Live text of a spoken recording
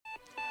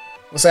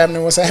What's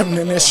happening? What's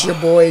happening? It's your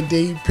boy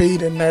DP,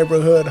 the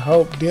neighborhood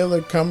hope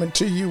dealer, coming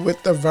to you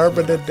with the Verb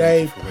of the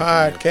Day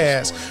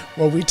podcast,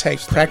 where we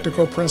take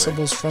practical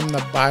principles from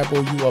the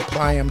Bible, you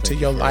apply them to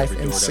your life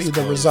and see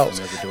the results.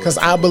 Because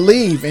I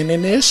believe, and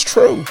it is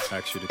true,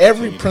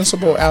 every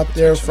principle out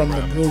there from the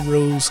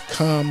gurus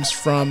comes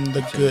from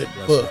the good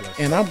book.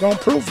 And I'm going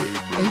to prove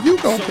it. And you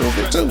going to prove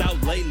it too.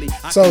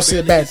 So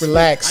sit back,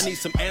 relax,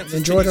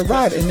 enjoy the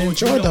ride, and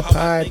enjoy the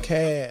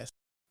podcast.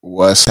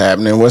 What's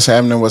happening? What's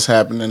happening? What's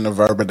happening? The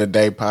Verb of the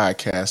Day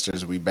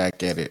podcasters. We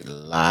back at it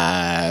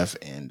live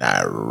and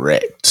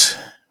direct.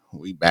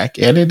 We back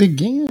at it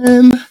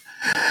again.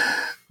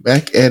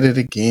 Back at it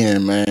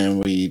again, man.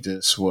 We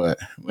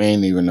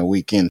ain't even a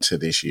week into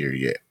this year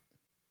yet.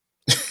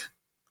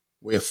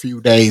 We're a few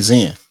days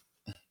in.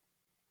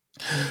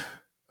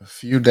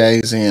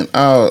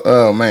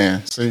 Oh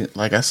man. See,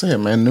 like I said,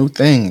 man, new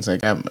things. I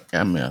got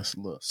me a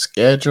little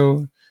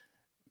schedule,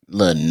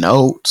 little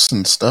notes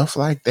and stuff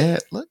like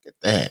that. Look at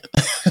that.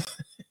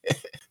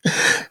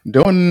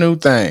 Doing a new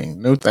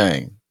thing.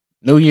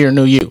 New year,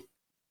 new you.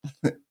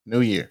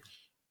 New year.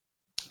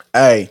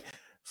 Hey,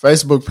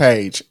 Facebook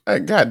page. I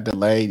got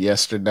delayed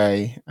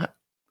yesterday. I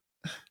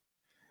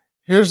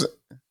read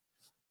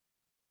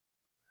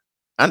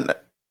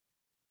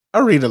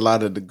a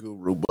lot of the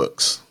guru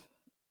books.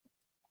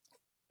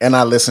 And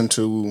I listen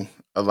to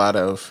a lot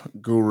of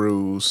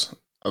gurus.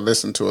 I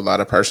listen to a lot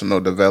of personal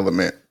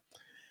development.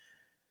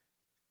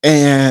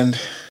 And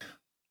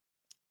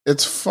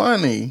it's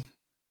funny.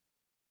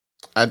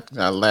 I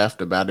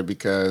laughed about it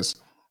because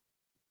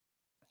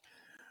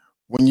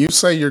when you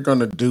say you're going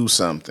to do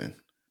something,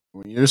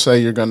 when you say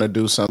you're going to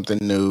do something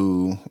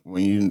new,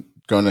 when you're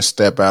going to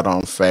step out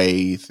on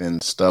faith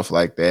and stuff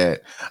like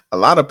that, a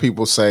lot of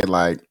people say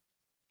like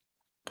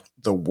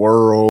the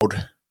world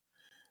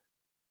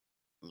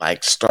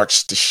like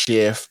starts to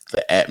shift,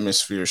 the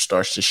atmosphere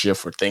starts to shift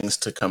for things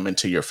to come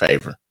into your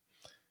favor.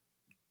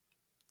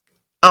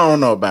 I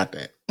don't know about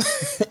that.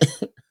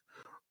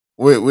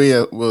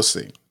 We'll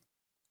see.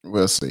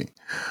 We'll see.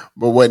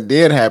 But what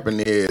did happen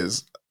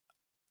is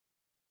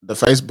the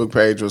Facebook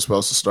page was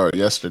supposed to start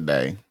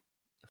yesterday.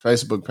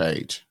 Facebook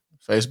page.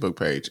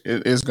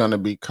 It is going to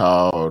be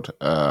called,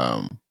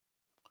 I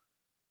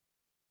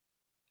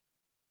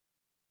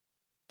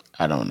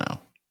don't know.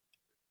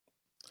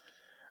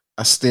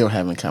 I still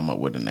haven't come up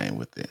with a name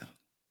with it.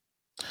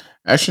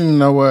 Actually, you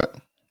know what?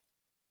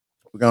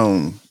 We're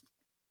gonna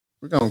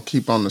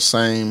keep on the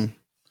same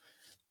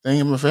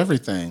thing with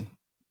everything.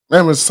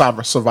 That was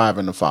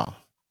Surviving the Fall.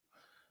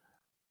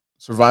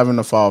 Surviving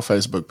the Fall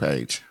Facebook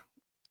page.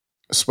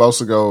 It's supposed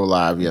to go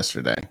live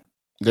yesterday.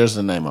 There's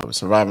the name of it.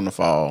 Surviving the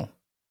Fall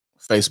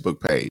Facebook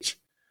page.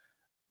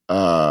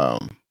 I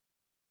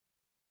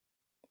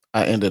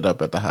ended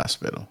up at the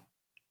hospital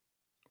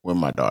with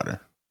my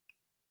daughter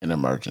in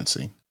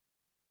emergency.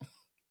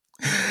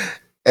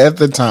 At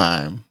the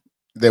time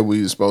that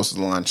we were supposed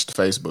to launch the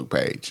Facebook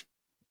page,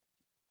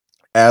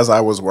 as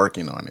I was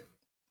working on it,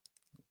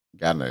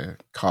 got a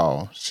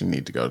call. She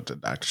need to go to the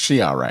doctor. She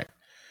all right.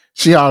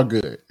 She all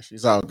good.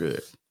 She's all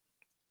good.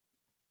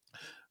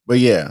 But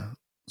yeah,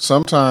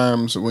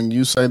 sometimes when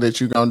you say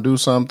that you're going to do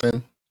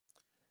something,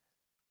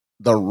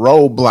 the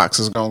roadblocks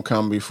is going to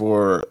come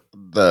before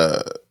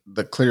the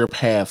clear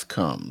path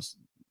comes.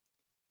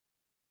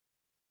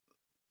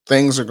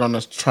 Things are going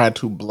to try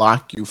to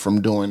block you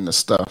from doing the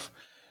stuff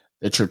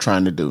that you're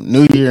trying to do.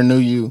 New year, new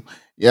you.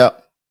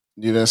 Yep.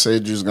 You done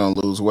said you're just going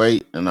to lose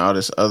weight and all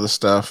this other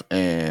stuff.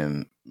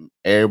 And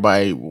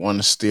everybody want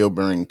to still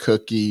bring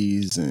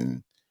cookies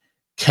and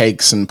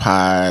cakes and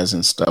pies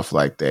and stuff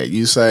like that.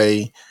 You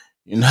say,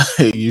 you're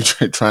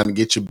trying to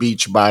get your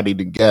beach body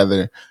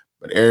together,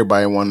 but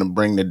everybody want to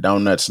bring the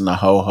donuts and the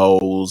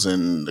ho-hos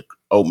and the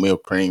oatmeal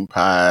cream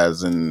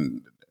pies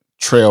and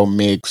trail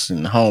mix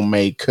and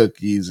homemade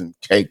cookies and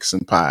cakes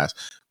and pies.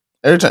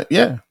 Every time,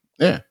 yeah.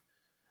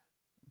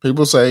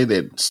 People say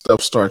that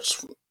stuff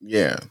starts,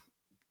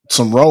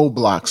 some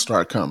roadblocks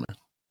start coming.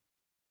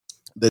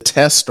 The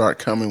tests start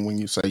coming when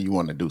you say you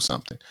want to do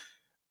something.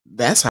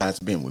 That's how it's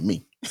been with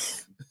me.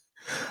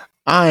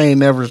 I ain't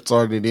never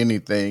started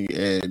anything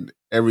and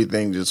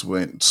everything just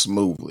went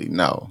smoothly.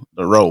 No,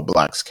 the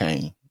roadblocks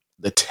came.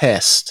 The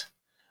test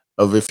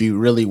of if you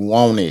really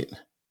want it.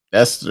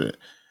 That's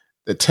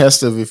the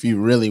test of if you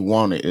really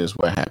want it is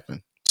what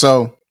happened.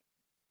 So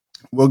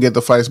we'll get the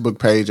Facebook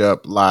page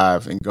up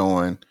live and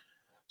going.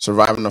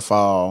 Surviving the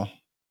Fall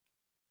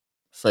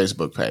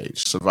Facebook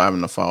page. Surviving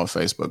the Fall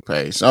Facebook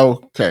page.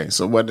 Okay,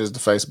 so what is the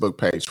Facebook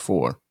page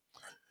for?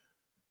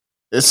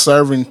 It's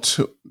serving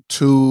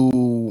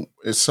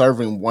it's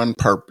serving one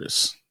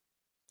purpose.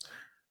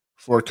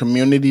 For a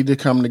community to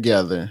come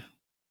together.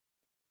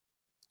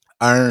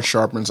 Iron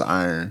sharpens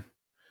iron.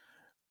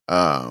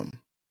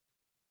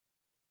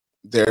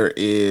 There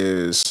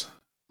is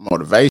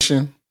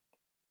motivation.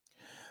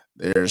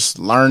 There's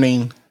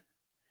learning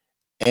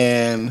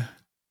and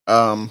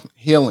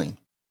healing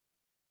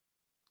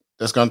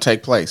that's going to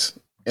take place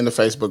in the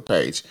Facebook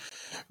page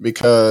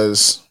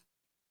because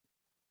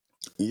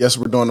yes,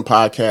 we're doing the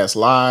podcast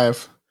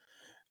live.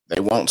 They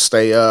won't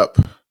stay up.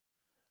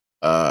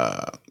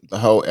 The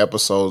whole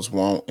episodes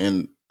won't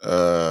end.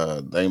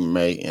 They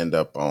may end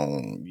up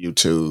on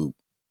YouTube.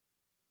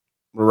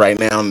 But right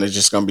now, they're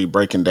just going to be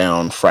breaking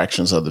down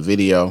fractions of the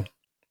video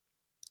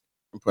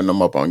and putting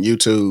them up on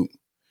YouTube.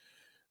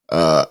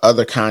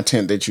 Other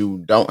content that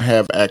you don't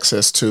have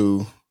access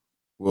to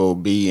will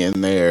be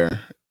in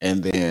there,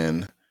 and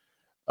then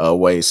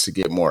ways to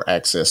get more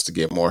access, to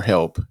get more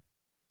help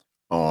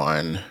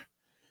on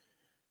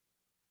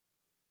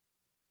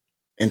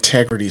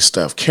integrity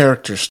stuff,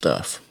 character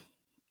stuff,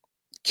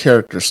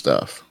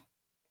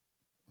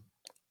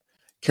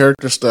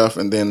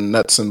 and then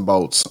nuts and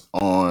bolts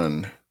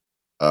on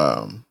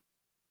um,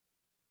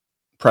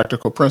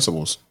 practical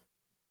principles,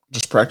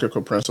 just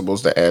practical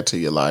principles that add to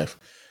your life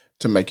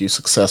to make you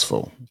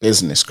successful,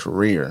 business,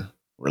 career,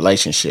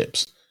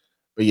 relationships.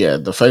 But yeah,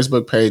 the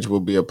Facebook page will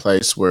be a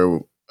place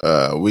where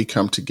we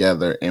come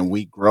together and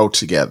we grow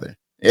together.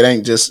 It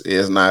ain't just,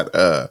 it's not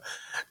the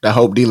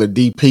Hope Dealer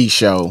DP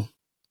show.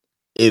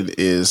 It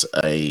is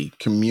a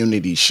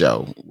community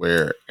show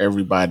where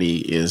everybody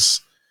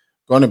is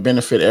going to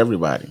benefit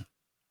everybody.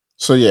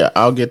 So yeah,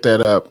 I'll get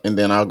that up and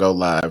then I'll go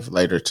live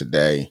later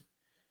today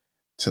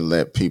to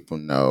let people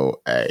know,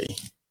 hey,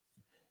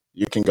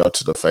 you can go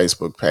to the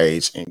Facebook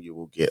page and you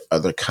will get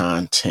other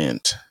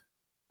content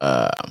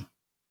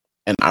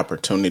and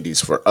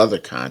opportunities for other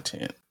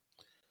content.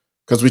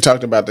 Because we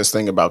talked about this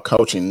thing about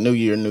coaching, new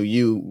year, new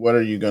you. What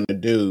are you going to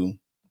do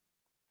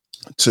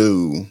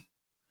to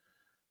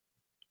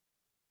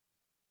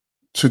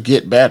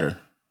get better?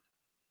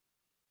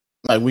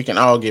 Like, we can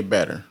all get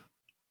better.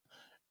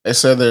 They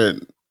said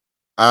that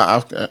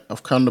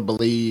I've come to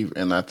believe,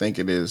 and I think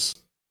it is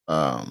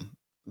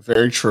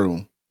very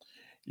true.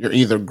 You're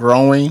either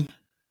growing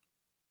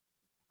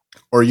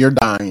or you're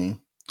dying.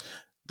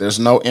 There's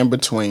no in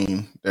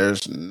between.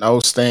 There's no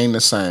staying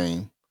the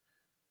same.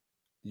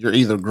 You're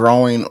either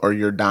growing or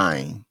you're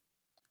dying.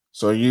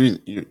 So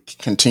you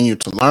continue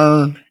to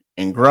learn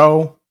and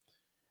grow.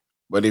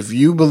 But if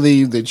you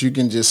believe that you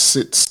can just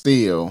sit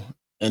still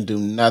and do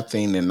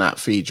nothing and not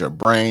feed your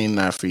brain,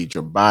 not feed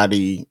your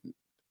body,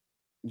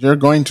 you're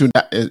going to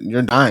die.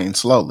 You're dying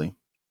slowly.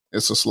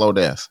 It's a slow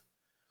death.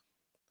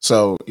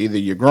 So either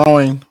you're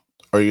growing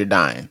or you're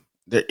dying.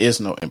 There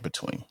is no in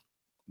between.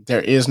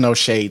 There is no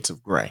shades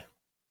of gray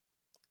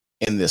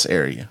in this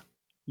area.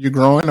 You're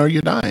growing or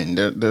you're dying.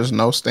 There's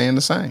no staying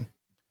the same.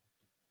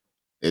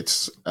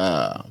 It's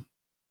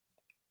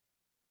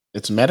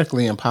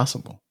medically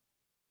impossible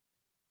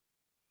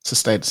to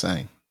stay the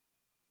same.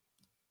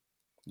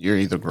 You're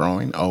either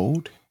growing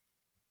old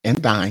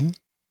and dying,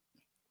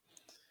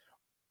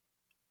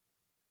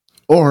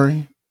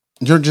 or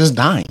you're just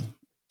dying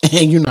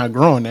and you're not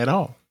growing at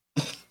all.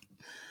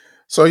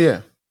 So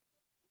yeah,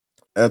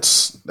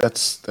 that's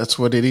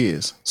what it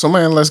is. So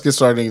man, let's get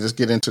started and just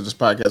get into this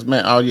podcast,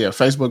 man. Oh yeah,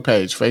 Facebook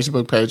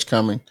page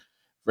coming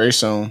very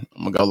soon.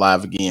 I'm gonna go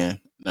live again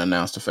and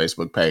announce the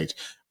Facebook page.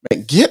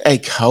 Man, get a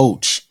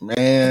coach,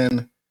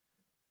 man.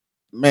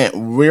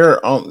 Man, we are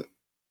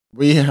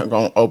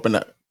gonna open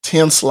up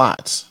 10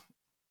 slots.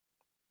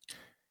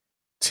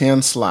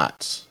 10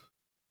 slots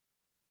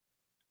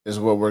is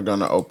what we're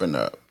gonna open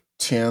up.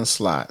 10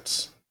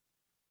 slots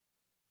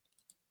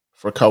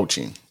for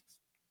coaching.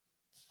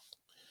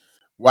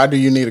 Why do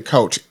you need a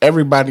coach?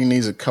 Everybody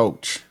needs a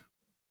coach.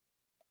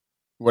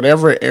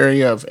 Whatever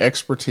area of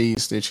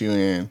expertise that you're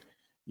in,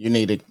 you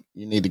need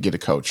to get a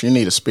coach. You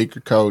need a speaker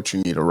coach.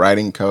 You need a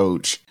writing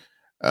coach.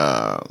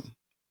 I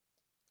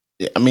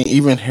mean,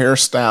 even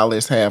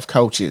hairstylists have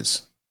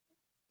coaches.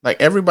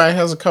 Like, everybody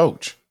has a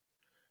coach.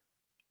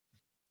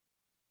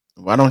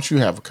 Why don't you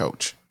have a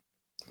coach?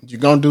 You're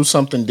gonna do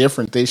something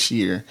different this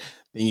year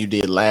than you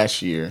did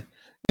last year.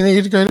 You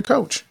need to get a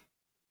coach.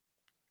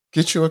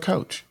 Get you a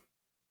coach.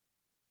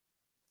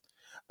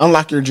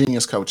 Unlock your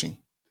genius coaching.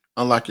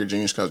 Unlock your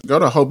genius coach. Go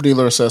to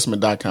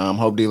hopedealerassessment.com,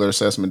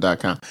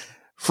 hopedealerassessment.com.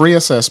 Free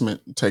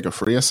assessment. Take a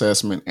free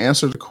assessment.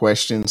 Answer the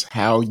questions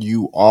how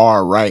you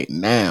are right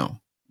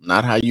now,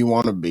 not how you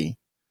want to be.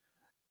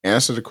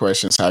 Answer the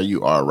questions how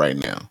you are right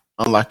now.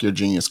 Unlock your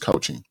genius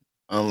coaching.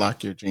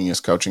 Unlock your genius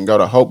coaching. Go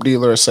to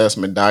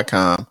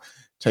hopedealerassessment.com.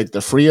 Take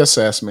the free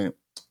assessment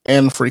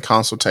and free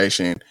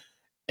consultation,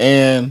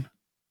 and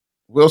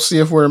we'll see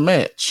if we're a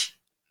match.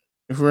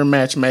 If we're a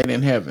match made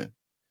in heaven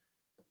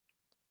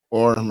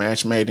or a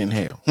match made in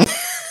hell.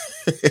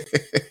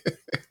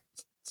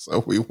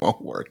 So we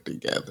won't work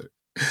together.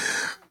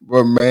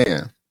 But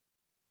man,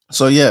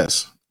 so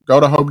yes, go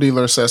to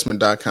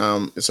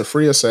hopedealerassessment.com. It's a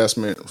free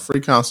assessment, free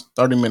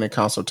 30-minute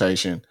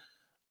consultation.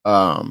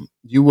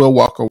 You will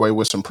walk away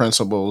with some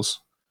principles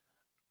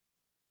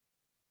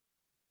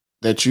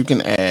that you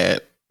can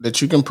add,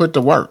 that you can put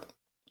to work,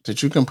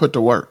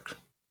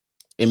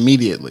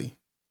 immediately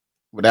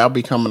without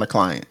becoming a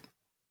client.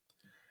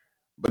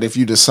 But if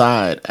you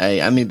decide,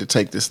 hey, I need to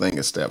take this thing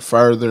a step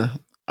further,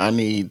 I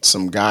need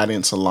some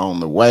guidance along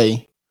the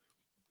way,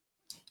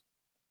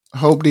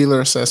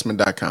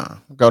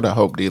 hopedealerassessment.com. Go to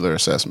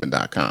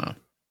hopedealerassessment.com.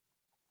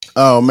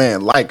 Oh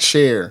man, like,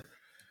 share,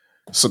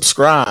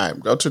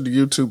 Subscribe. Go to the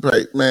YouTube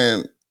page,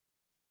 man.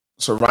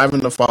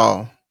 Surviving the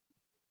fall.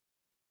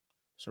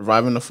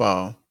 Surviving the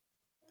fall.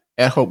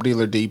 At Hope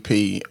Dealer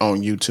DP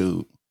on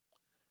YouTube.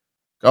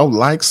 Go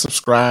like,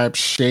 subscribe,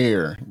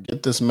 share.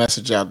 Get this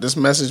message out. This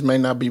message may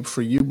not be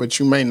for you, but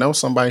you may know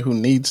somebody who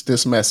needs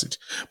this message.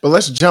 But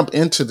let's jump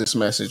into this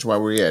message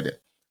while we're at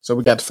it. So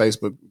we got the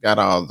Facebook, got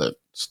all the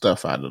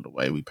stuff out of the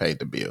way. We paid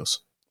the bills.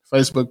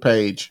 Facebook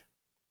page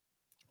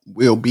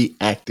will be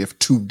active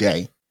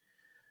today.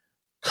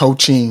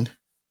 Coaching,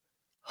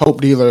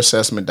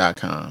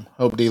 HopeDealerAssessment.com.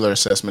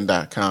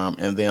 HopeDealerAssessment.com.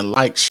 And then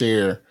like,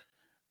 share,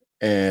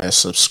 and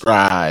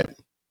subscribe.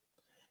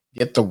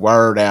 Get the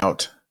word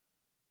out.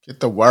 Get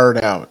the word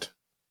out.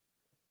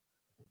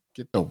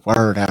 Get the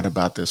word out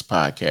about this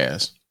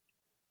podcast.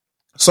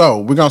 So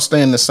we're going to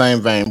stay in the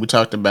same vein. We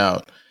talked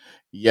about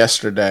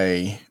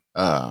yesterday,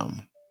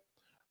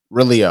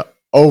 really a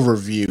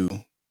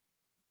overview.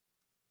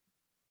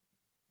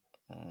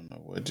 I don't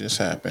know what just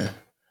happened,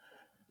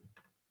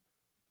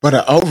 but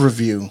an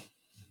overview.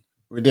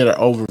 We did an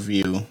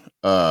overview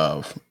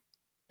of,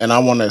 and I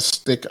want to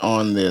stick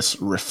on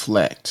this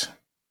reflect.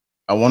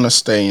 I want to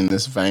stay in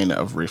this vein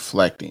of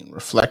reflecting.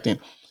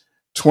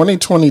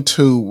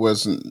 2022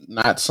 was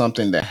not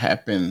something that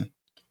happened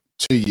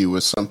to you,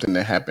 it's something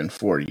that happened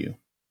for you.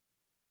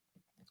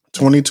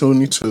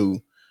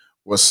 2022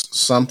 was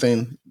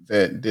something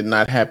that did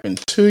not happen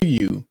to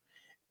you,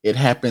 it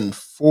happened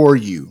for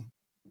you.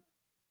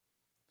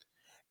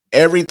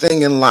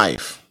 Everything in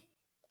life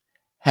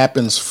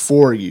happens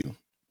for you.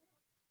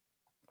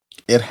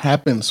 It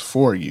happens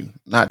for you,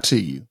 not to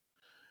you.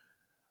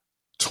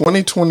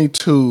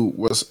 2022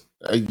 was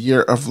a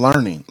year of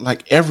learning,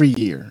 like every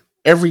year,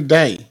 every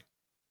day,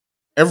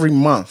 every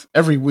month,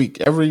 every week,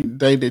 every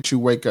day that you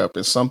wake up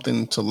is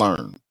something to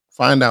learn.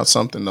 Find out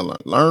something to learn.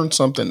 Learn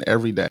something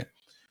every day.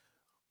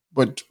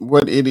 But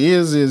what it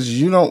is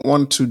you don't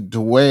want to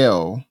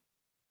dwell.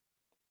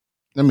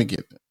 Let me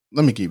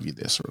give you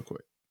this real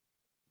quick.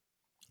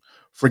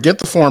 Forget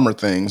the former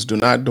things. Do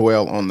not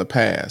dwell on the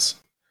past.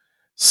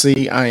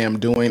 See, I am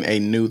doing a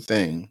new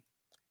thing.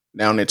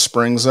 Now it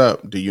springs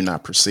up. Do you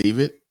not perceive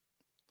it?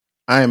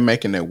 I am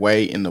making a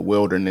way in the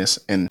wilderness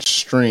and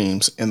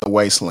streams in the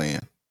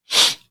wasteland.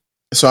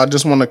 So I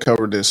just want to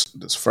cover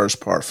this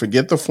first part.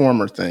 Forget the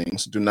former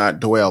things. Do not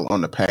dwell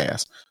on the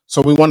past.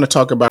 So we want to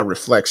talk about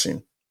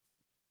reflection.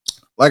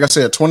 Like I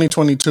said,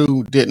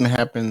 2022 didn't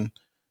happen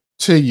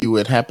to you.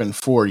 It happened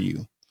for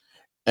you.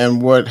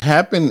 And what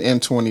happened in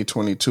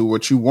 2022,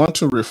 what you want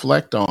to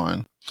reflect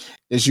on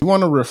is you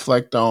want to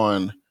reflect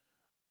on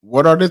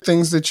what are the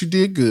things that you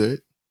did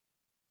good?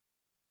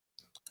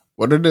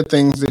 What are the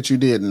things that you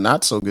did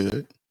not so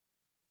good?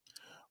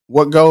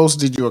 What goals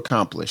did you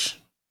accomplish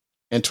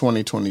in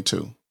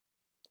 2022?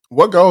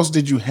 What goals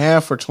did you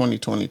have for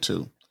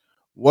 2022?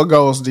 What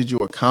goals did you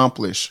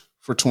accomplish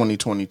for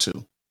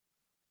 2022?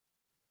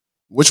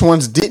 Which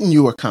ones didn't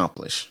you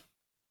accomplish?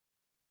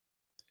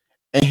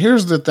 And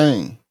here's the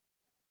thing.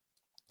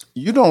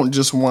 You don't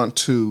just want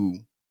to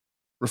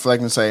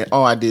reflect and say,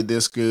 oh, I did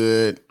this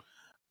good.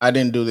 I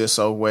didn't do this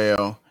so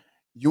well.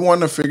 You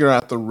want to figure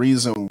out the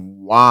reason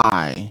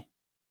why.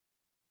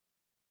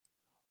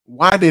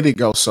 Why did it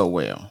go so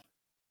well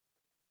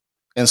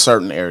in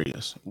certain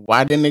areas?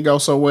 Why didn't it go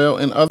so well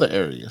in other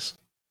areas?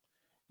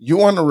 You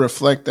want to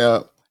reflect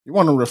out. You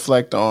want to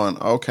reflect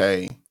on,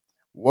 okay,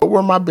 what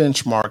were my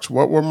benchmarks?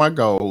 What were my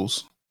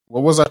goals?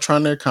 What was I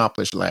trying to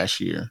accomplish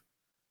last year?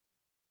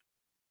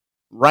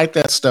 Write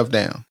that stuff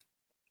down.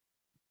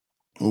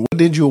 What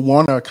did you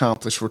want to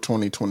accomplish for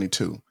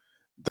 2022?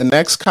 The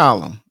next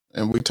column,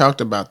 and we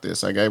talked about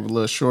this. I gave a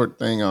little short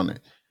thing on it.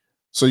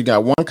 So you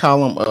got one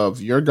column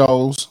of your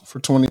goals for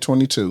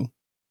 2022,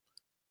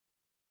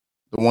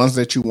 the ones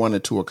that you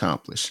wanted to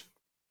accomplish.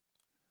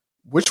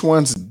 Which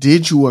ones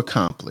did you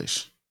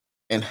accomplish?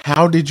 And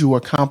how did you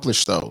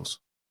accomplish those?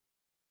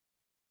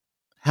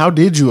 How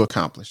did you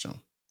accomplish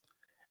them?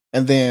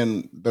 And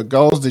then the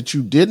goals that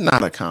you did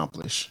not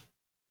accomplish,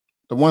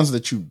 the ones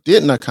that you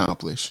didn't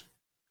accomplish,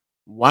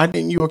 why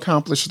didn't you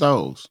accomplish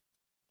those?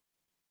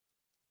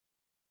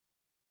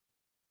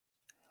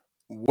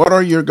 What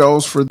are your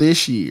goals for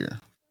this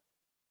year?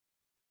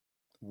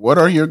 What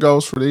are your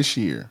goals for this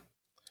year?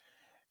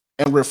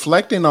 And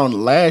reflecting on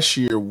last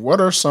year,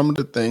 what are some of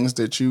the things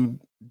that you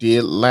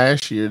did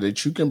last year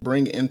that you can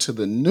bring into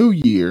the new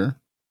year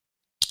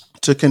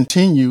to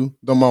continue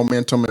the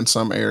momentum in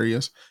some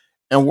areas?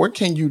 And what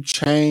can you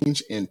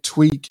change and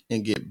tweak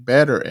and get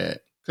better at?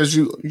 Because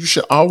you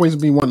should always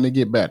be wanting to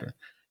get better.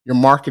 Your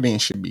marketing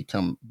should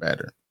become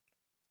better.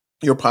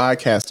 Your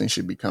podcasting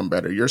should become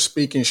better. Your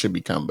speaking should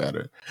become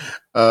better.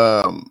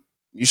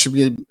 You should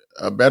be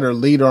a better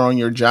leader on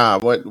your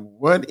job.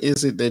 What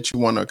is it that you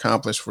want to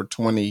accomplish for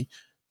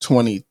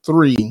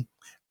 2023?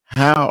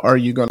 How are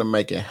you going to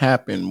make it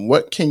happen?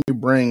 What can you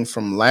bring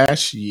from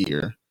last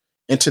year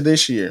into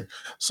this year?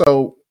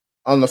 So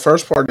on the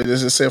first part of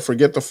this, it said,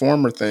 forget the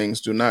former things.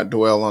 Do not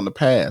dwell on the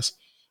past.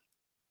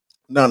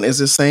 Now,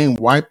 is it saying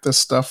wipe the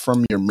stuff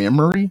from your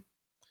memory?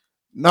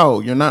 No,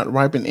 you're not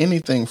wiping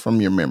anything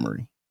from your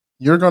memory.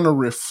 you're going to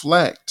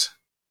reflect.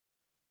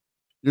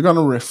 You're going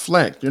to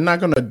reflect. You're not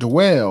going to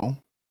dwell.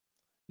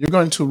 You're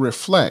going to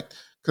reflect.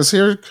 Because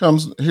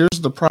here's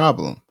the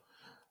problem.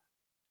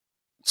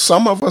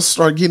 Some of us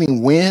start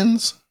getting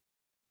wins,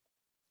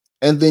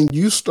 and then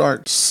you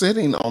start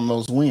sitting on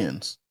those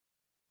wins.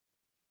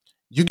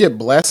 You get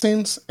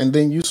blessings, and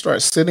then you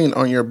start sitting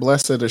on your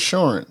blessed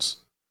assurance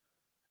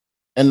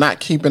and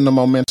not keeping the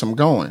momentum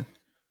going.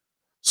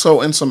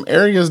 So, in some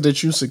areas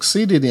that you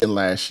succeeded in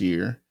last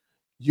year,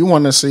 you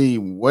want to see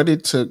what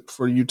it took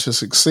for you to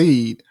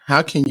succeed.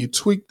 How can you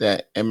tweak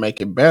that and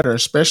make it better,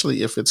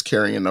 especially if it's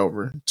carrying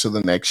over to the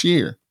next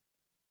year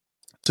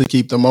to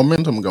keep the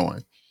momentum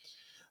going?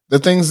 The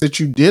things that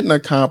you didn't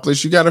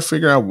accomplish, you got to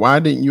figure out, why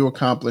didn't you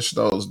accomplish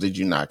those? Did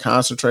you not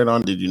concentrate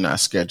on? Did you not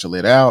schedule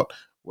it out?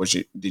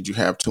 Did you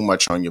have too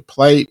much on your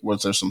plate?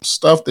 Was there some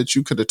stuff that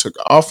you could have took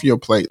off your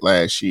plate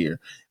last year?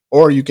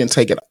 Or you can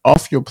take it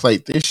off your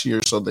plate this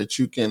year so that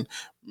you can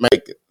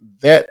make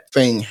that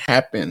thing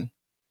happen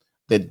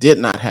that did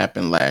not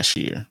happen last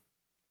year.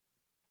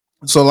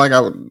 So, like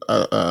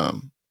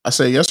I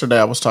said yesterday,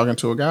 I was talking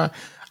to a guy.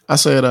 I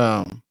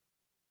said,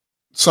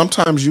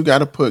 sometimes you got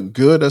to put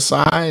good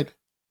aside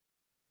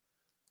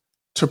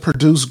to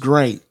produce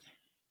great.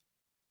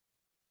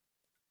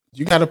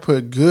 You got to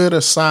put good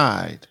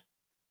aside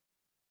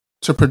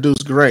to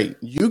produce great.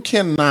 You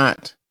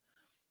cannot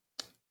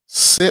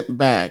sit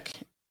back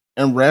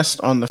and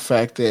rest on the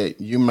fact that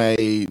you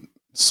made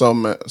so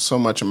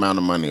much amount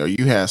of money, or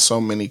you had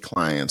so many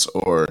clients,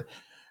 or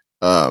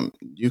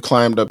you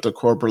climbed up the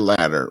corporate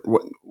ladder.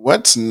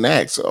 What's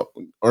next?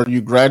 Or you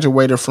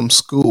graduated from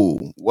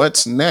school.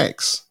 What's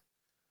next?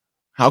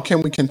 How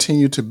can we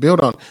continue to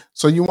build on?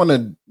 So you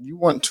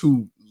want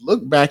to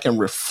look back and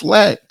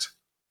reflect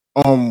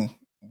on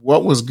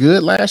what was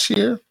good last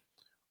year,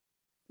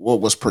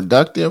 what was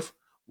productive,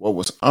 what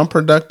was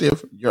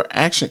unproductive, your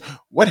action,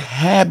 what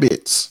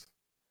habits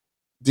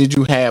did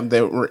you have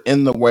that were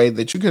in the way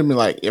that you could be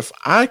like, if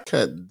I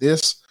cut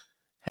this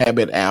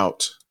habit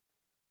out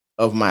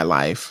of my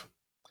life,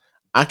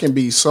 I can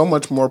be so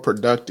much more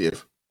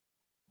productive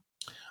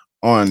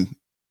on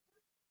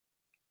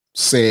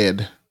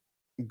said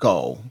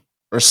goal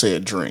or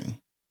said dream.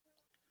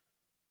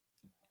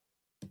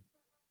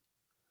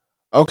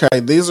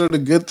 Okay, these are the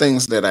good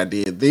things that I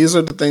did. These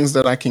are the things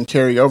that I can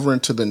carry over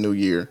into the new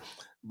year.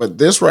 But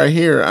this right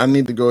here, I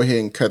need to go ahead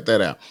and cut that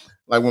out.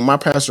 Like when my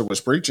pastor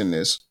was preaching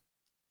this,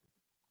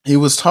 he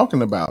was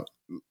talking about,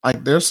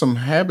 like, there's some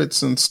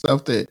habits and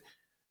stuff that,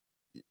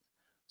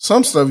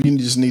 some stuff you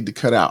just need to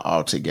cut out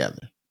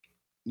altogether.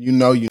 You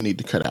need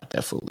to cut out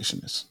that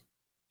foolishness.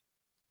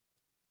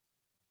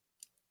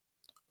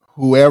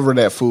 Whoever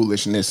that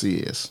foolishness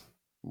is,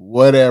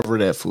 whatever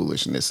that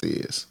foolishness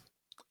is.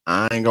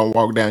 I ain't gonna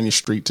walk down your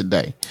street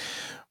today.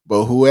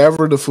 But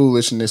whoever the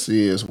foolishness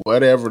is,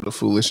 whatever the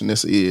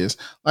foolishness is,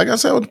 like I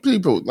said with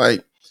people,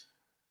 like,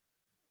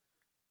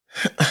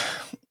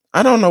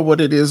 I don't know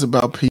what it is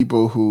about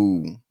people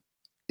who,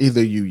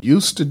 either you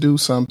used to do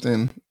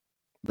something,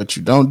 but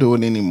you don't do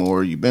it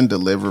anymore, you've been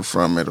delivered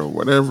from it, or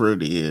whatever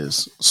it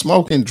is,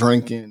 smoking,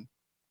 drinking,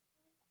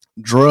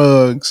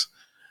 drugs,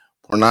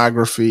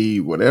 pornography,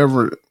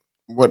 whatever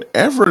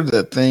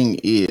the thing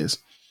is.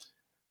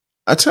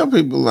 I tell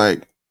people,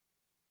 like,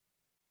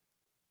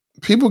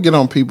 people get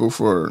on people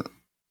for,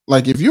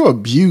 like, if you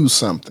abuse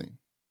something,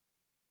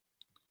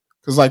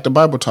 because like the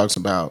Bible talks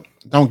about,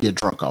 don't get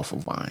drunk off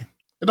of wine.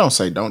 It don't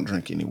say don't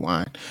drink any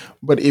wine.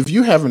 But if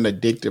you have an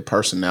addictive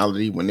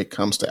personality when it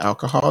comes to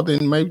alcohol,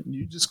 then maybe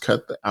you just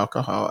cut the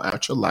alcohol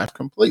out your life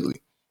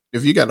completely.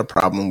 If you got a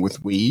problem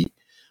with weed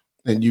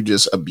and you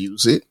just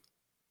abuse it,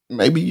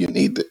 maybe you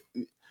need to.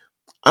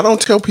 I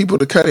don't tell people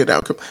to cut it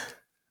out.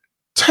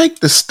 Take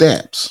the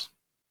steps.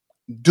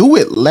 Do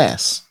it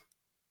less.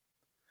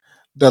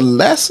 The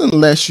less and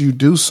less you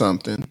do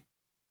something,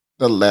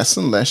 the less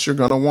and less you're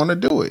going to want to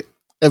do it.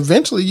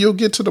 Eventually, you'll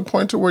get to the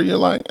point to where you're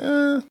like,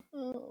 I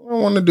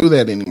don't want to do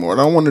that anymore. I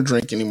don't want to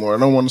drink anymore. I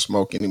don't want to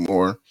smoke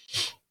anymore.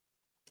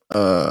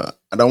 I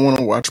don't want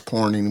to watch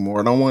porn anymore.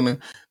 I don't want to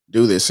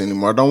do this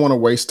anymore. I don't want to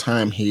waste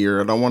time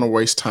here. I don't want to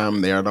waste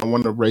time there. I don't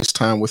want to waste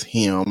time with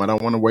him. I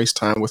don't want to waste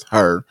time with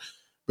her.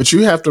 But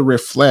you have to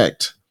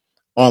reflect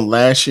on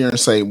last year and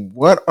say,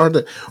 where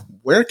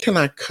can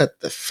I cut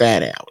the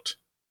fat out?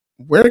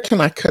 Where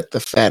can I cut the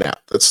fat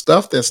out? The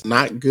stuff that's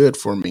not good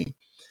for me.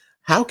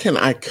 How can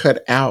I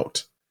cut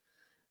out?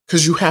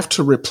 Because you have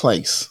to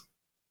replace.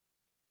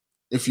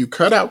 If you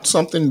cut out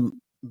something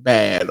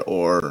bad,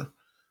 or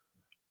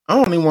I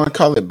don't even want to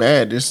call it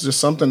bad, it's just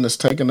something that's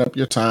taking up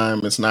your time,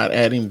 it's not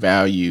adding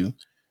value.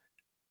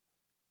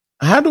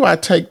 How do I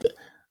take that?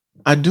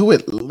 I do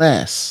it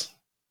less,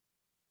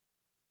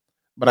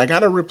 but I got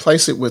to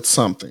replace it with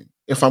something.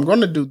 If I'm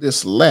going to do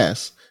this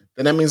less,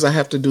 then that means I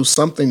have to do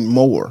something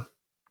more.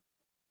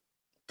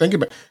 Think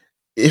about,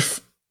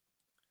 if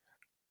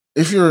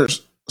you're a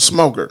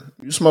smoker,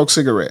 you smoke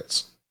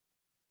cigarettes,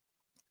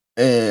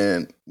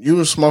 and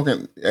you're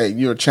smoking, hey,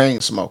 you're a chain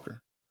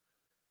smoker.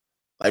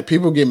 Like,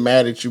 people get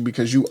mad at you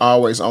because you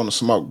always on a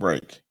smoke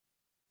break.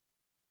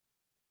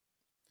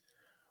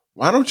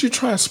 Why don't you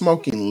try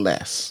smoking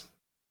less?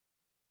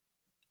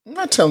 I'm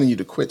not telling you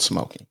to quit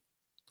smoking.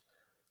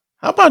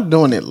 How about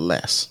doing it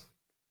less?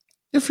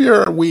 If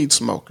you're a weed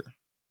smoker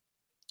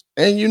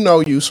and you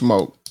know you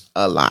smoke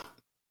a lot,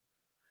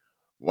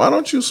 why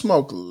don't you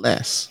smoke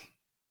less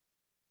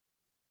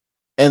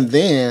and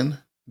then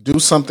do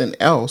something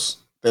else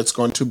that's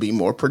going to be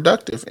more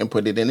productive and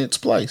put it in its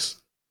place?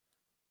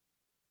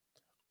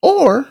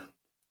 Or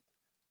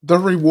the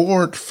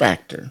reward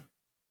factor.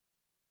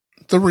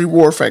 The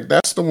reward factor,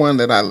 that's the one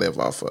that I live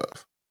off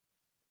of.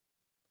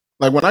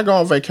 Like when I go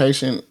on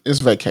vacation, it's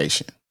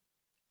vacation.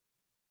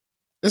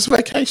 It's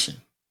vacation.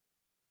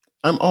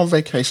 I'm on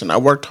vacation. I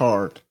worked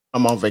hard.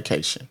 I'm on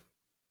vacation.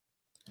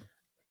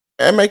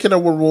 And make it a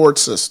reward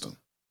system.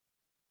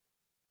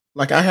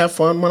 Like I have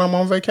fun when I'm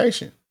on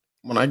vacation.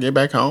 When I get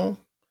back home,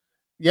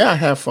 yeah, I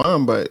have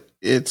fun, but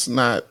it's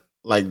not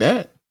like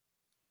that.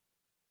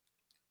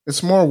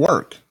 It's more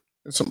work.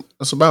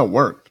 It's about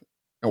work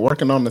and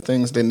working on the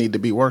things that need to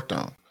be worked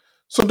on.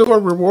 So do a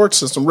reward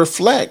system.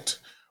 Reflect.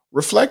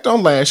 Reflect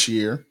on last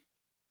year.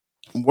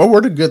 What were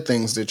the good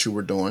things that you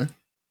were doing?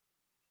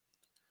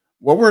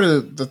 What were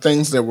the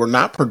things that were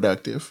not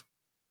productive?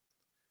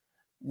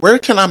 Where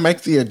can I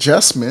make the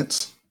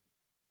adjustments?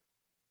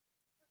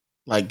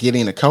 Like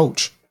getting a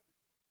coach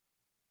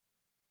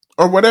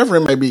or whatever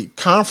it may be,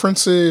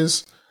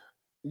 conferences,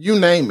 you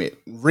name it,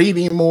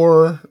 reading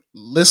more,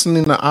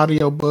 listening to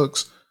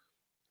audiobooks.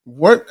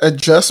 What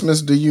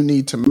adjustments do you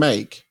need to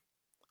make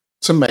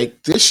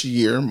this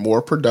year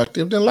more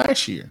productive than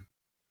last year?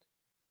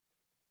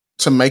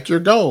 To make your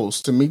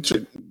goals, to meet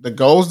the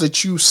goals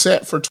that you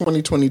set for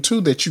 2022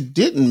 that you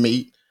didn't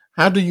meet,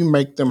 how do you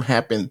make them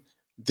happen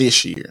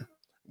this year?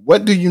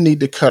 What do you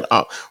need to cut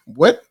off?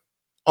 What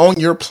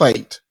on your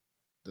plate,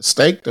 the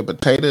steak, the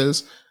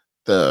potatoes,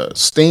 the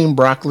steamed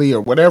broccoli,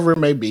 or whatever it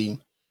may be,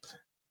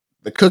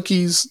 the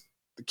cookies,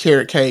 the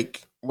carrot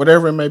cake,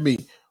 whatever it may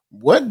be,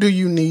 what do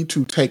you need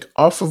to take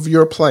off of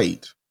your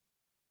plate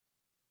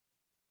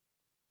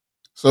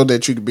so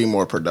that you can be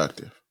more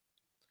productive?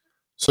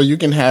 So you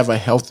can have a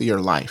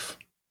healthier life.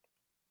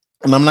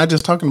 And I'm not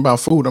just talking about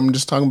food. I'm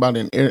just talking about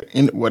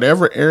in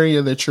whatever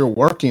area that you're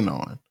working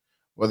on,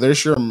 whether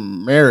it's your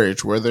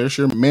marriage, whether it's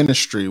your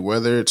ministry,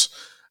 whether it's,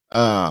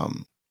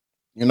 um,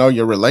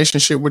 your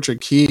relationship with your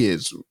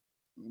kids,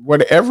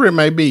 whatever it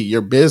may be,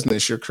 your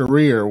business, your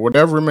career,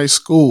 whatever it may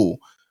school,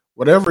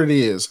 whatever it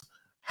is,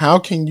 how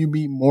can you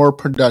be more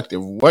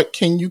productive? What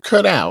can you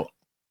cut out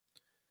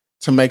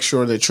to make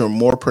sure that you're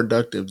more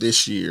productive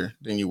this year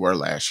than you were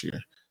last year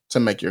to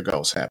make your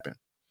goals happen?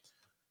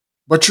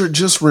 But you're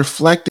just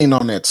reflecting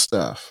on that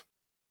stuff.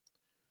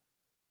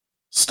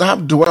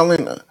 Stop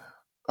dwelling. "Oh,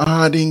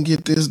 I didn't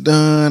get this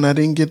done. I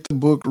didn't get the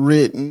book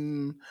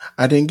written.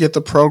 I didn't get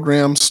the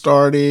program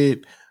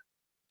started."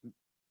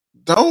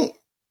 Don't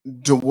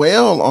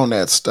dwell on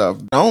that stuff.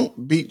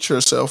 Don't beat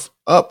yourself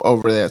up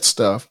over that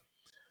stuff.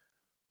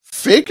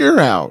 Figure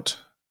out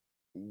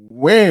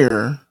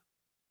where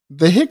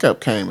the hiccup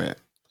came at.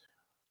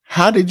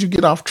 How did you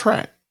get off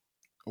track?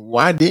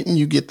 Why didn't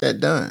you get that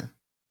done?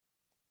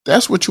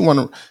 That's what you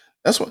want to.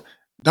 That's what.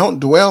 Don't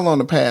dwell on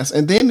the past.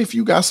 And then if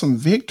you got some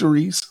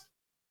victories,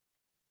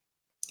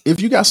 if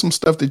you got some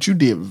stuff that you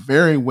did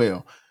very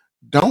well,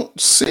 don't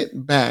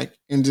sit back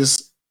and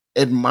just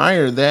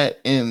admire that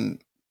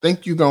and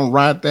think you're gonna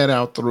ride that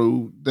out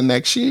through the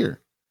next year.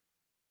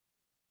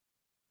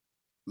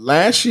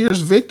 Last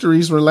year's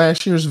victories were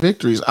last year's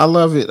victories. I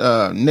love it.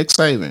 Nick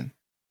Saban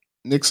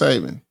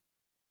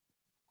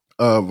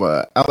of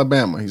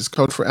Alabama. He's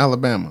coach for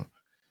Alabama.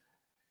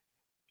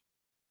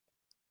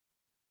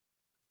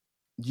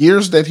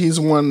 Years that he's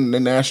won the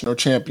national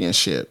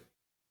championship,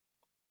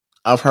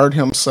 I've heard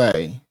him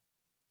say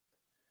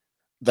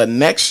the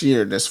next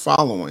year that's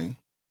following,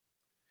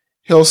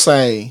 he'll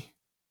say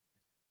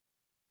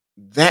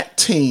that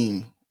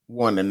team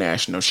won the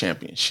national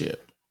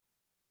championship.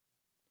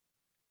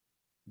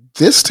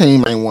 This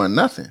team ain't won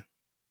nothing.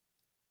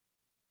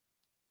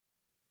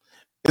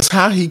 It's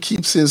how he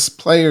keeps his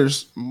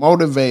players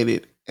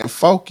motivated and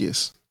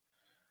focused.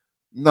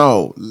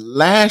 No,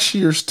 last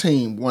year's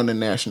team won the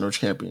national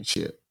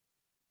championship.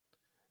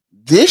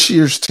 This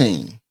year's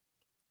team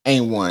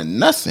ain't won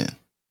nothing.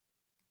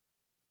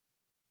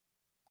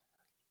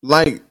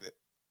 Like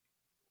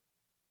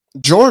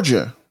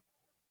Georgia,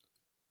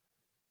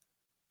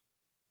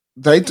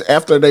 they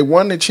after they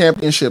won the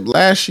championship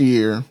last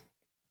year,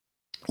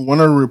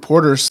 one of the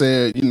reporters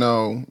said,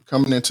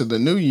 coming into the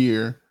new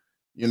year,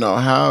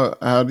 how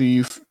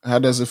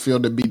does it feel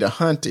to be the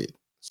hunted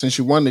since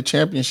you won the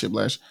championship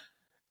last year?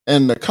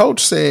 And the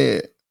coach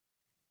said,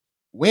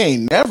 we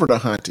ain't never the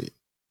hunted.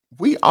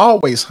 We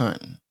always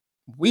hunting.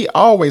 We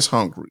always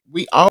hungry.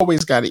 We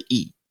always got to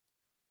eat.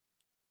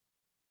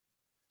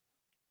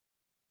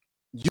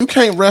 You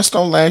can't rest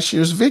on last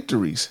year's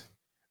victories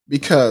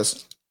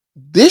because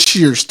this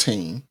year's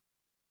team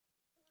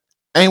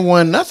ain't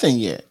won nothing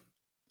yet.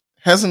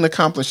 Hasn't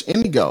accomplished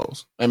any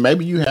goals. And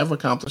maybe you have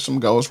accomplished some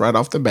goals right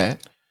off the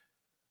bat.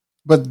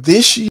 But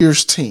this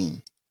year's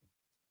team,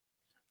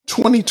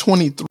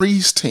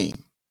 2023's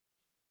team,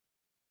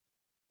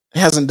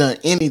 hasn't done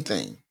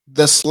anything.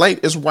 The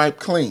slate is wiped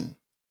clean.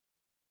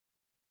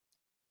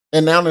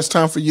 And now it's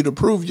time for you to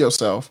prove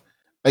yourself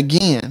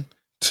again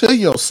to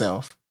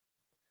yourself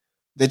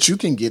that you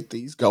can get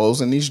these goals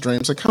and these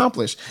dreams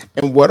accomplished.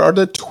 And what are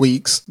the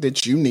tweaks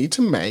that you need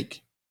to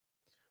make?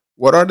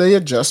 What are the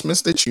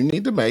adjustments that you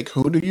need to make?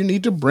 Who do you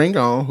need to bring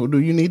on? Who do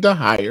you need to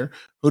hire?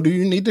 Who do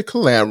you need to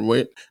collaborate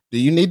with? Do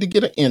you need to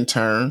get an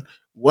intern?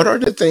 What are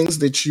the things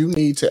that you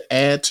need to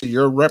add to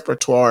your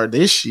repertoire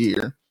this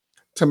year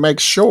to make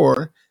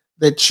sure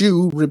that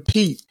you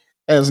repeat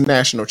as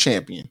national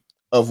champion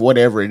of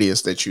whatever it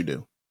is that you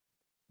do?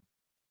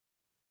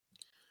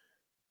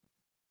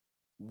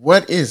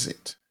 What is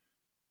it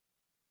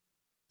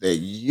that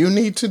you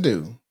need to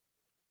do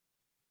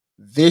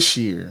this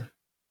year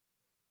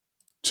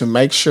to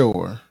make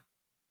sure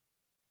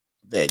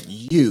that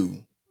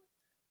you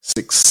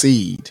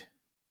succeed?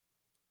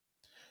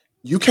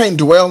 You can't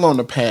dwell on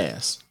the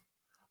past.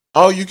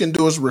 All you can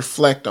do is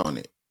reflect on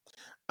it.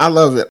 I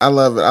love it. I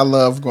love it. I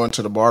love going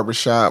to the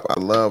barbershop. I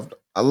love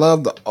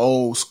the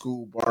old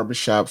school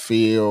barbershop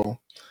feel.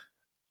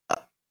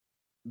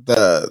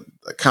 The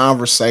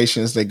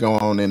conversations that go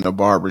on in the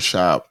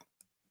barbershop,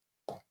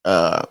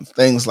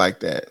 things like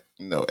that.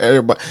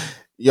 Everybody,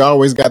 you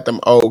always got them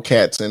old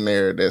cats in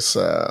there that's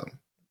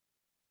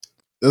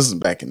this is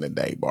back in the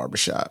day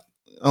barbershop.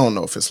 I don't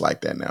know if it's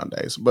like that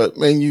nowadays, but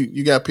man,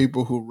 you got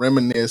people who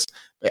reminisce.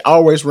 They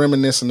always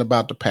reminiscing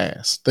about the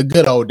past, the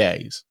good old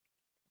days.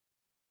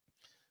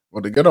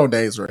 Well, the good old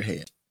days are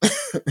ahead.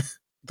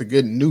 The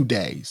good new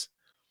days.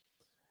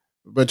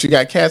 But you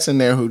got cats in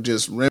there who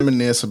just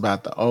reminisce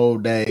about the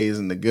old days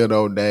and the good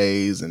old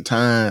days and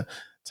times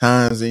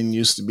didn't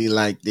used to be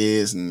like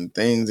this and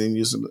things didn't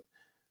used to be.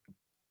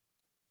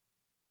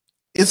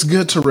 It's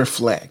good to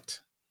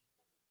reflect,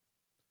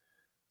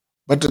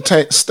 but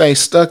to stay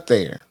stuck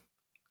there.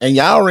 And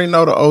y'all already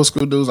know the old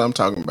school dudes I'm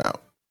talking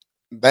about.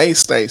 They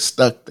stay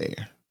stuck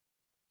there.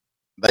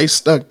 They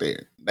stuck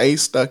there. They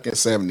stuck in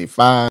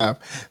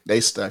 75.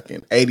 They stuck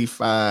in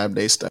 85.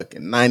 They stuck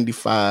in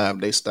 95.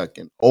 They stuck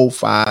in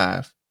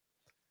 '05.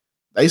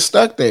 They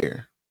stuck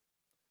there.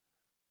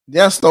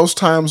 Yes, those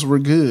times were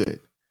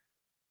good.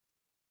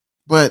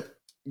 But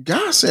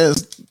God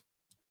says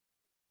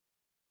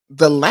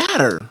the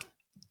latter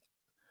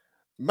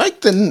make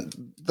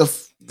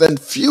the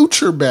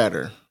future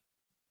better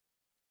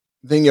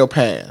than your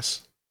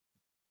past.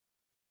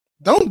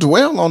 Don't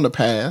dwell on the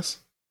past.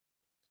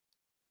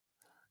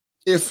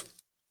 If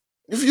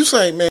you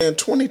say, man,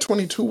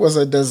 2022 was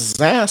a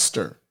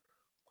disaster,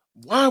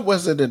 why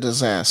was it a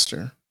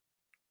disaster?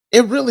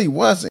 It really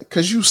wasn't,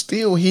 because you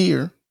still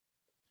here.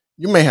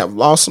 You may have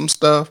lost some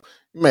stuff.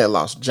 You may have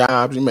lost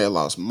jobs. You may have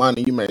lost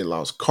money. You may have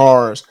lost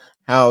cars,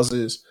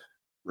 houses,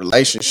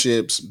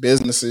 relationships,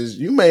 businesses.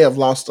 You may have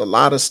lost a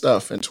lot of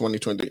stuff in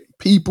 2020.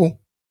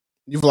 People,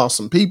 you've lost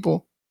some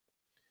people.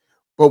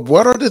 But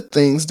what are the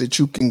things that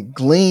you can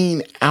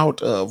glean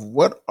out of?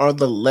 What are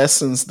the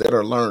lessons that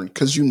are learned?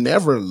 Because you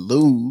never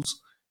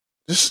lose.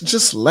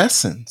 Just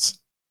lessons.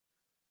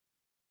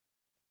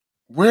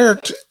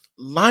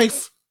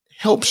 Life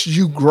helps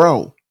you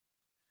grow.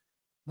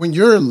 When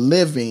you're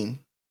living,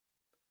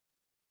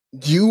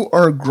 you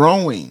are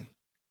growing.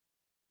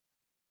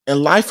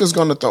 And life is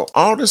going to throw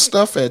all this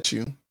stuff at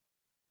you,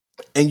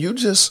 and you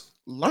just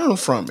learn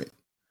from it.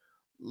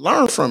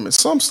 Learn from it.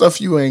 Some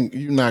stuff you're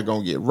not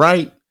gonna get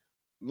right. A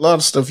lot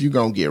of stuff you're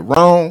gonna get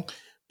wrong,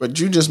 but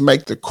you just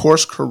make the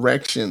course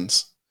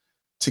corrections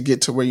to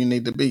get to where you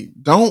need to be.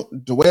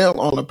 Don't dwell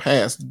on the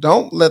past.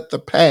 Don't let the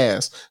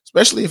past,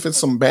 especially if it's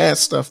some bad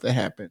stuff that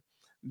happened,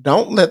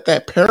 don't let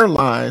that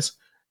paralyze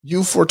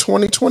you for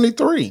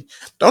 2023.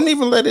 Don't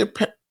even let it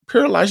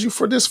paralyze you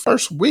for this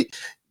first week.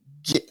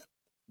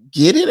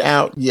 Get it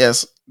out.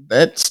 Yes,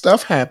 that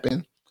stuff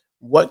happened.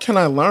 What can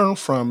I learn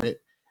from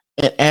it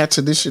and add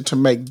to this year to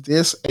make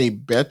this a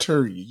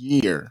better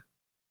year?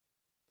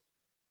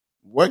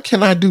 What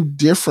can I do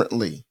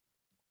differently?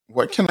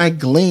 What can I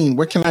glean?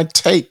 What can I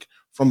take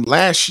from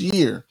last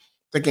year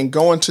that can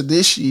go into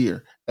this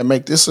year and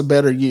make this a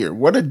better year?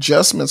 What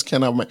adjustments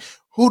can I make?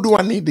 Who do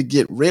I need to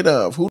get rid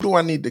of? Who do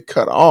I need to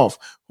cut off?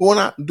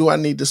 Do I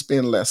need to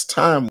spend less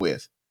time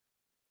with?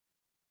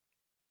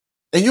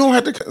 And you don't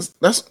have to.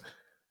 That's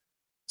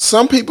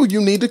some people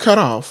you need to cut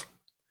off,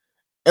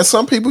 and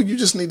some people you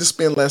just need to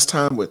spend less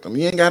time with them.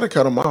 You ain't got to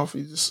cut them off.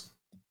 It's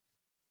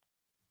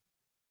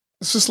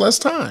just less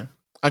time.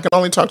 I can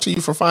only talk to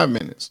you for 5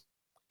 minutes.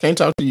 Can't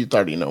talk to you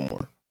 30 no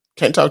more.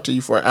 Can't talk to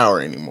you for an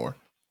hour anymore.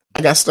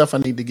 I got stuff I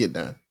need to get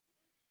done.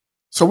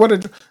 So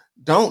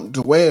don't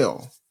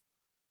dwell.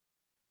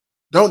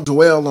 Don't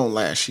dwell on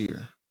last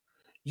year.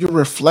 You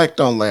reflect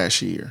on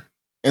last year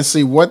and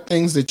see what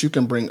things that you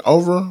can bring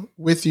over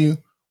with you.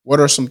 What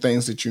are some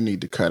things that you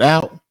need to cut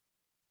out?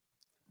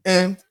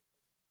 And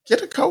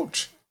get a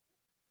coach.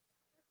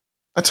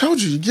 I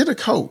told you get a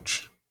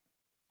coach.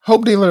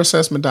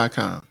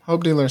 HopeDealerAssessment.com.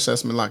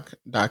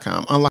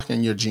 HopeDealerAssessment.com.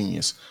 Unlocking your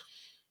genius.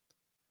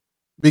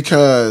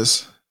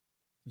 Because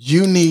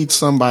you need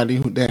somebody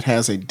that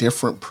has a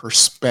different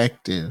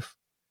perspective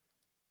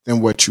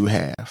than what you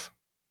have.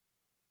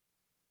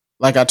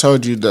 Like I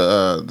told you,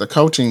 the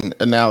coaching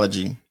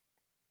analogy.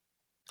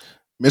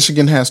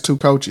 Michigan has two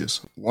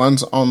coaches.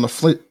 One's on the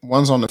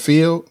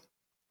field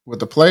with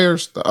the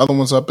players. The other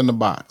one's up in the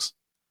box.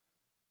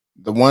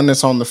 The one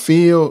that's on the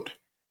field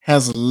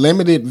has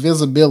limited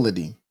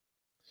visibility.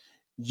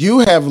 You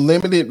have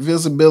limited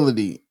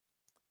visibility,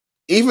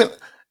 even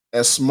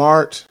as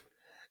smart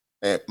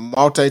at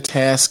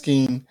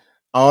multitasking,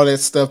 all that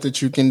stuff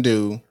that you can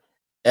do.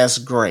 That's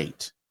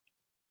great.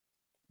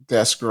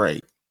 That's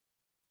great.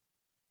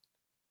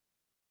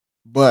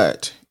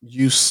 But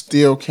you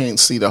still can't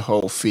see the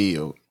whole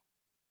field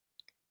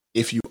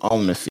if you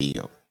own the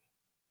field.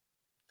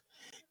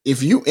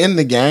 If you in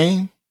the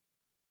game,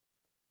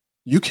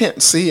 you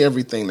can't see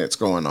everything that's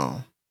going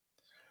on.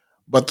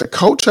 But the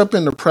coach up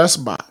in the press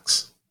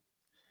box,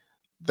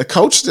 the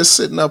coach that's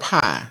sitting up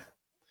high,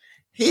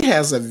 he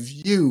has a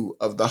view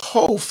of the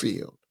whole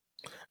field,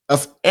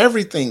 of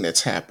everything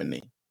that's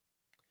happening.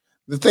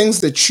 The things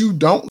that you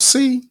don't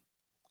see,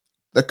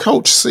 the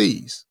coach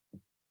sees.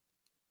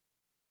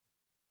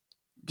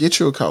 Get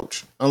you a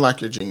coach.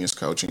 Unlock your genius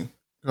coaching.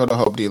 Go to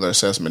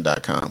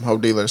hopedealerassessment.com.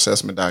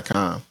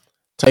 Hopedealerassessment.com.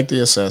 Take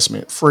the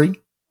assessment free.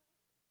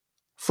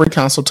 Free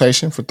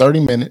consultation for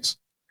 30 minutes.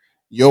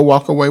 You'll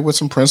walk away with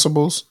some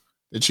principles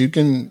that you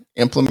can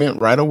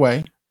implement right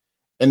away.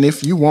 And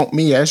if you want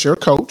me as your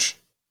coach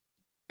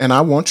and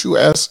I want you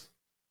as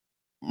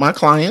my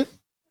client,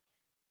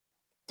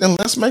 then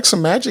let's make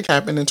some magic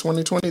happen in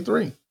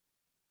 2023.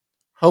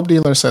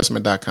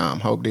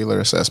 HopeDealerAssessment.com.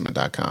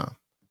 HopeDealerAssessment.com.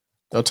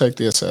 Go take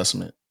the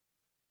assessment.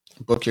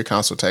 Book your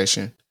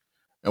consultation.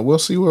 And we'll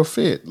see what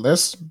fit.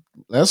 Let's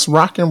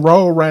rock and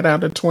roll right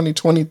out of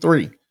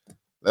 2023.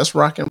 Let's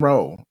rock and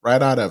roll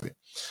right out of it.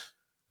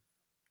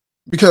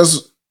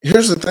 Because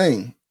here's the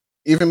thing.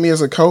 Even me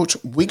as a coach,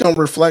 we going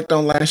to reflect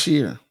on last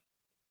year.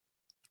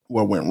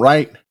 What went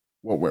right?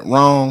 What went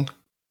wrong?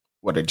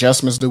 What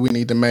adjustments do we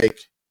need to make?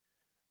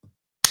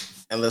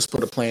 And let's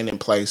put a plan in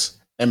place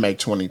and make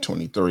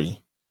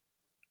 2023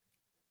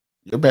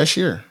 your best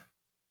year.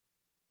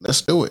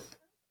 Let's do it.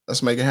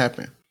 Let's make it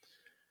happen.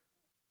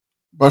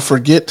 But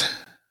forget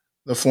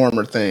the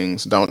former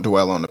things. Don't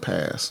dwell on the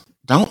past.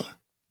 Don't.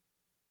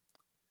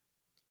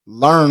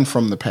 Learn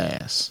from the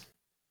past.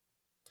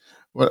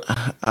 What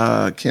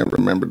I can't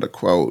remember the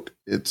quote.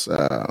 It's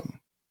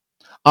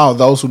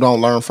those who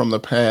don't learn from the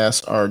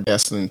past are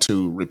destined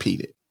to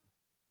repeat it.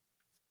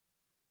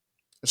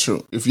 It's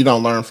true. If you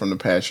don't learn from the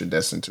past, you're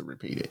destined to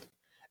repeat it.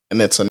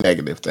 And that's a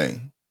negative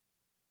thing.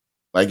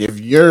 Like if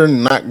you're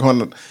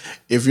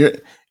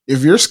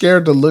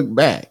scared to look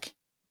back,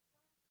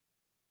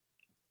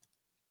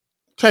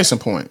 case in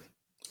point,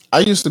 I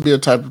used to be a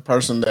type of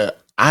person that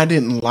I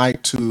didn't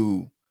like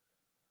to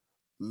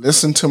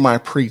listen to my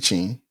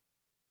preaching,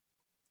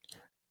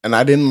 and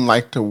I didn't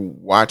like to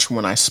watch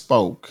when I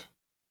spoke.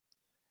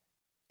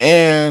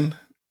 And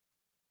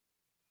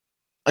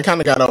I kind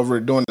of got over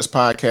it doing this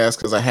podcast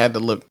because I have to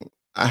look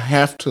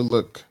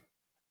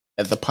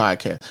at the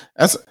podcast.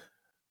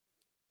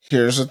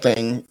 Here's the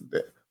thing.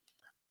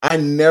 I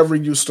never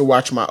used to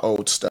watch my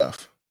old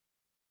stuff.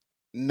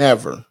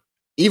 Never.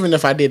 Even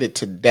if I did it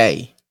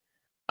today,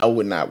 I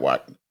would not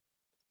watch.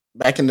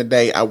 Back in the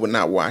day, I would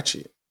not watch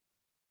it.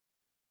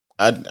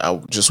 I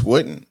just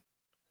wouldn't.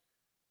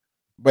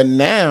 But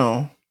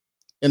now,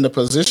 in the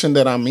position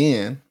that I'm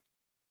in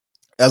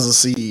as a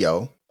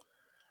CEO,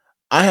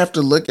 I have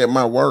to look at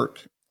my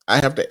work. I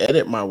have to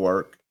edit my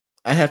work.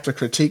 I have to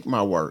critique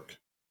my work.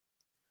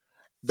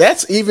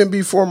 That's even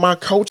before my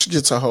coach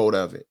gets a hold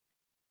of it.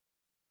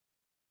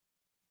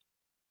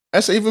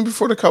 That's even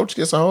before the coach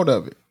gets a hold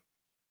of it.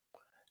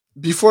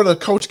 Before the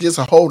coach gets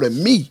a hold of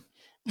me,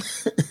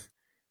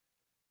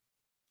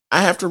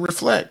 I have to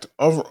reflect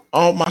over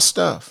all my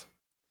stuff.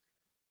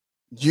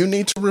 You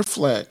need to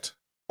reflect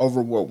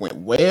over what went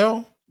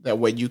well. That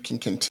way you can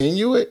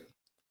continue it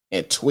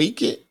and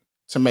tweak it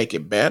to make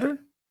it better.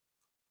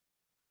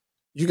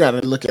 You got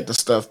to look at the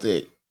stuff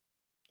that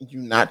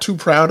you're not too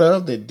proud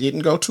of, that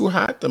didn't go too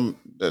hot,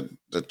 the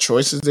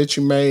choices that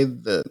you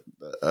made, the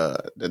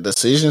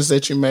decisions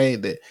that you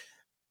made that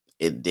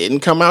it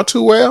didn't come out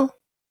too well.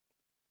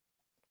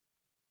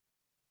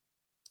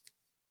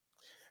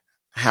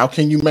 How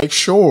can you make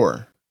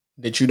sure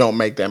that you don't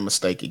make that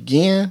mistake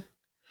again?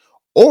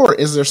 Or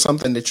is there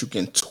something that you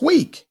can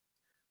tweak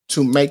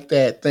to make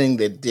that thing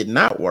that did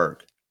not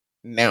work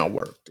now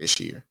work this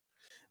year?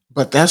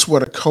 But that's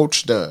what a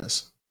coach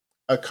does.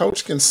 A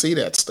coach can see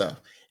that stuff.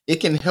 It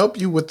can help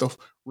you with the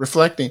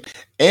reflecting,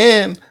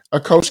 and a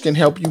coach can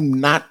help you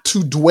not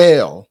to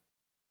dwell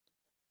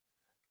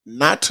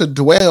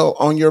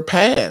on your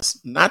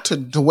past, not to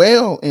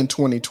dwell in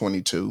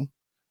 2022,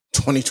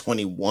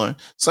 2021.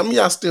 Some of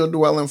y'all still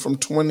dwelling from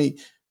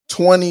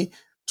 2020,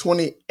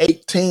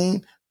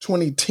 2018,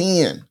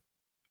 2010,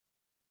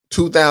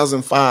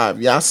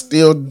 2005. Y'all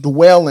still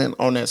dwelling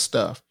on that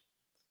stuff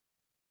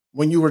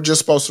when you were just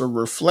supposed to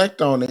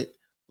reflect on it,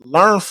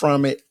 learn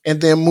from it, and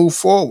then move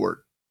forward.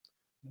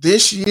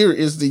 This year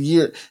is the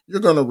year you're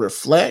going to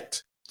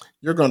reflect,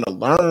 you're going to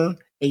learn,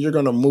 and you're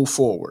going to move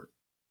forward.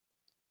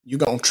 You're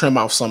going to trim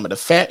off some of the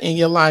fat in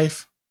your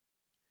life.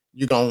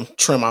 You're going to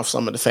trim off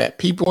some of the fat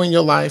people in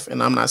your life.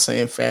 And I'm not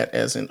saying fat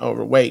as in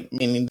overweight,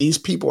 meaning these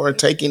people are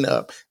taking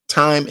up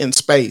time and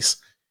space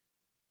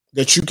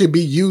that you could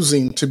be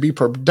using to be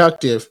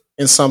productive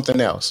in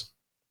something else.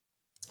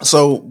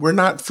 So we're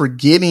not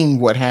forgetting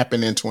what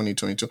happened in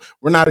 2022.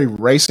 We're not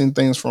erasing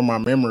things from our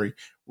memory.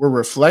 We're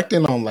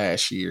reflecting on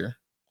last year.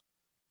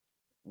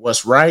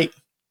 What's right?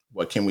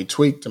 What can we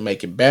tweak to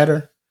make it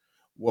better?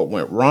 What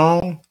went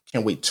wrong?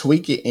 Can we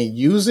tweak it and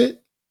use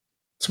it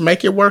to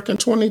make it work in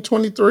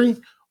 2023?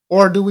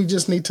 Or do we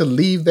just need to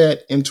leave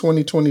that in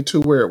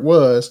 2022 where it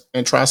was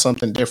and try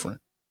something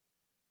different?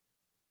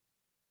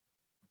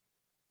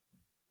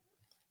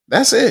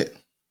 That's it.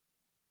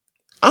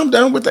 I'm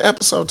done with the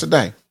episode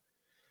today.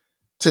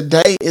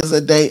 Today is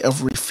a day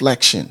of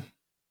reflection.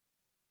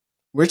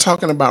 We're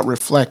talking about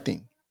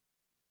reflecting.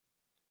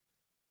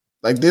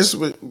 Like this,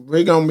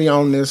 we're going to be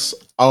on this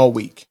all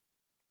week.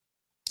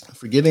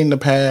 Forgetting the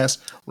past,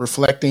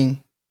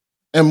 reflecting,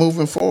 and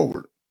moving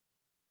forward.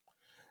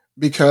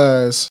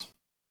 Because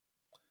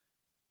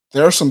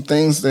there are some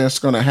things that's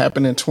going to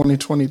happen in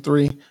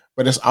 2023,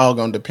 but it's all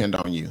going to depend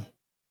on you.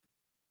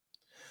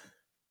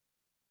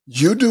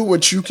 You do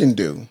what you can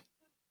do,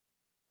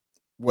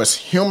 what's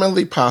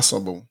humanly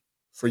possible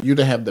for you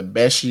to have the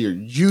best year.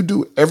 You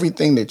do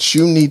everything that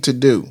you need to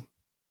do.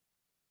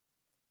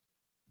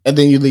 And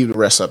then you leave the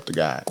rest up to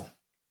God.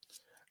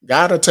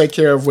 God will take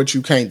care of what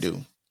you can't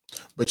do.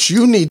 But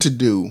you need to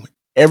do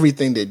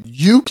everything that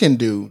you can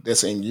do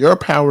that's in your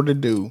power to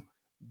do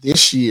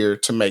this year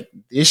to make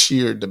this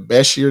year the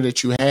best year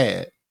that you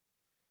had.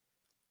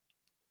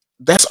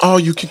 That's all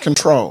you can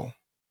control.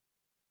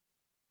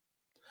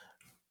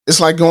 It's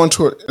like going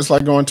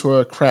to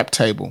a crap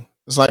table.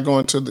 It's like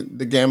going to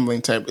the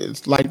gambling table.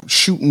 It's like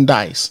shooting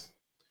dice.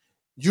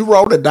 You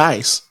roll the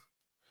dice.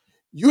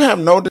 You have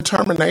no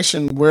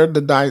determination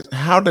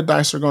how the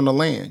dice are going to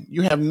land.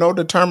 You have no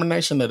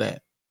determination of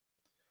that.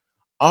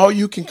 All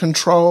you can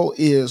control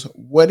is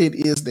what it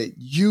is that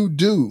you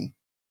do,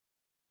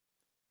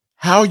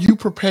 how you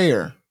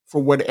prepare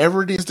for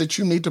whatever it is that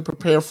you need to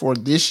prepare for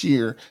this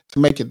year to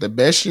make it the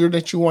best year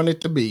that you want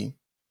it to be.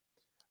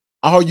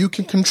 All you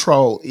can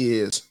control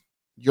is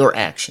your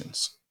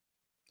actions.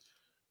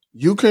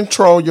 You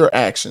control your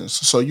actions.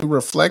 So you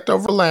reflect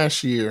over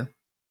last year,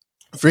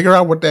 figure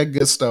out what that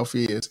good stuff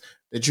is,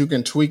 that you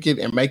can tweak it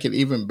and make it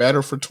even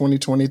better for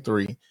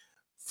 2023.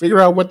 Figure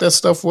out what that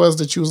stuff was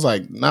that you was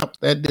like, nope,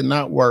 that did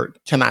not work.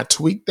 Can I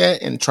tweak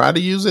that and try to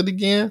use it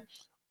again?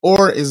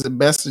 Or is it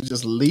best to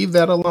just leave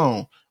that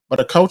alone?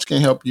 But a coach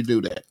can help you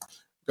do that.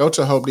 Go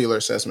to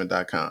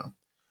hopedealerassessment.com.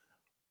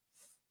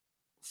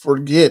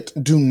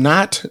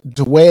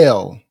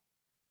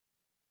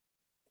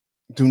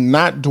 Do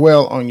not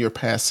dwell on your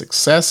past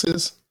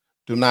successes.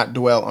 Do not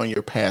dwell on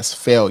your past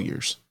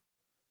failures.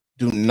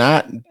 Do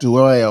not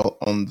dwell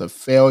on the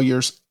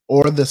failures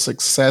or the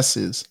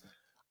successes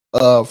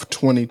of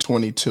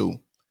 2022.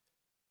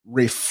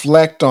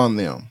 Reflect on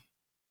them.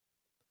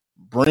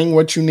 Bring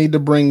what you need to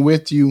bring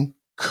with you.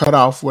 Cut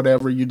off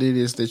whatever you did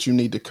is that you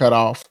need to cut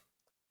off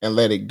and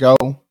let it go.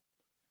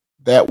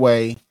 That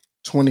way,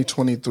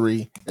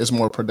 2023 is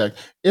more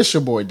productive. It's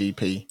your boy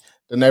DP,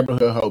 the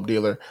Neighborhood Hope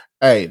Dealer.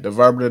 Hey, the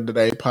Verb of the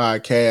Day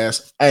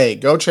podcast. Hey,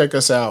 go check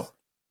us out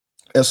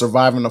at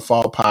Surviving the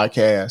Fall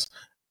podcast.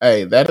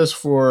 Hey, that is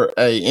for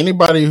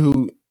anybody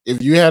who,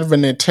 if you have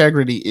an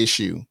integrity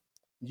issue,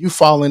 you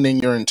falling in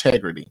your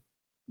integrity,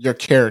 your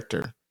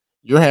character,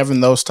 you're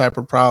having those type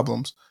of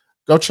problems,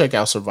 go check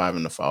out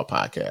Surviving the Fall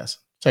podcast.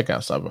 Check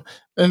out something.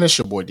 And it's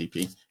your boy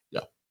DP.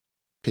 Yo,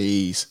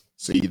 peace.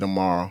 See you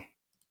tomorrow.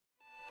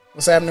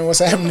 What's happening?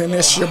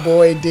 It's your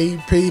boy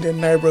DP, the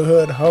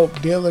Neighborhood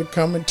Hope Dealer,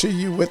 coming to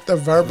you with the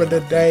Verb of the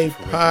Day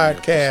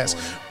podcast,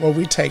 where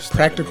we take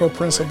practical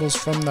principles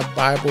from the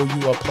Bible,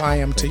 you apply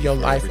them to your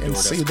life and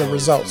see the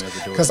results.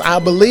 Because I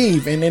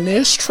believe, and it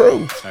is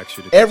true,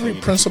 every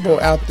principle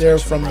out there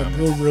from the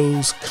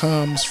gurus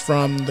comes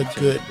from the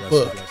good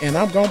book. And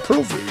I'm going to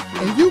prove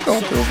it. And you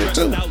going to prove it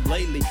too.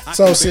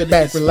 So sit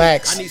back,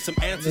 relax,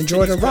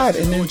 enjoy the ride,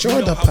 and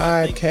enjoy the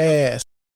podcast.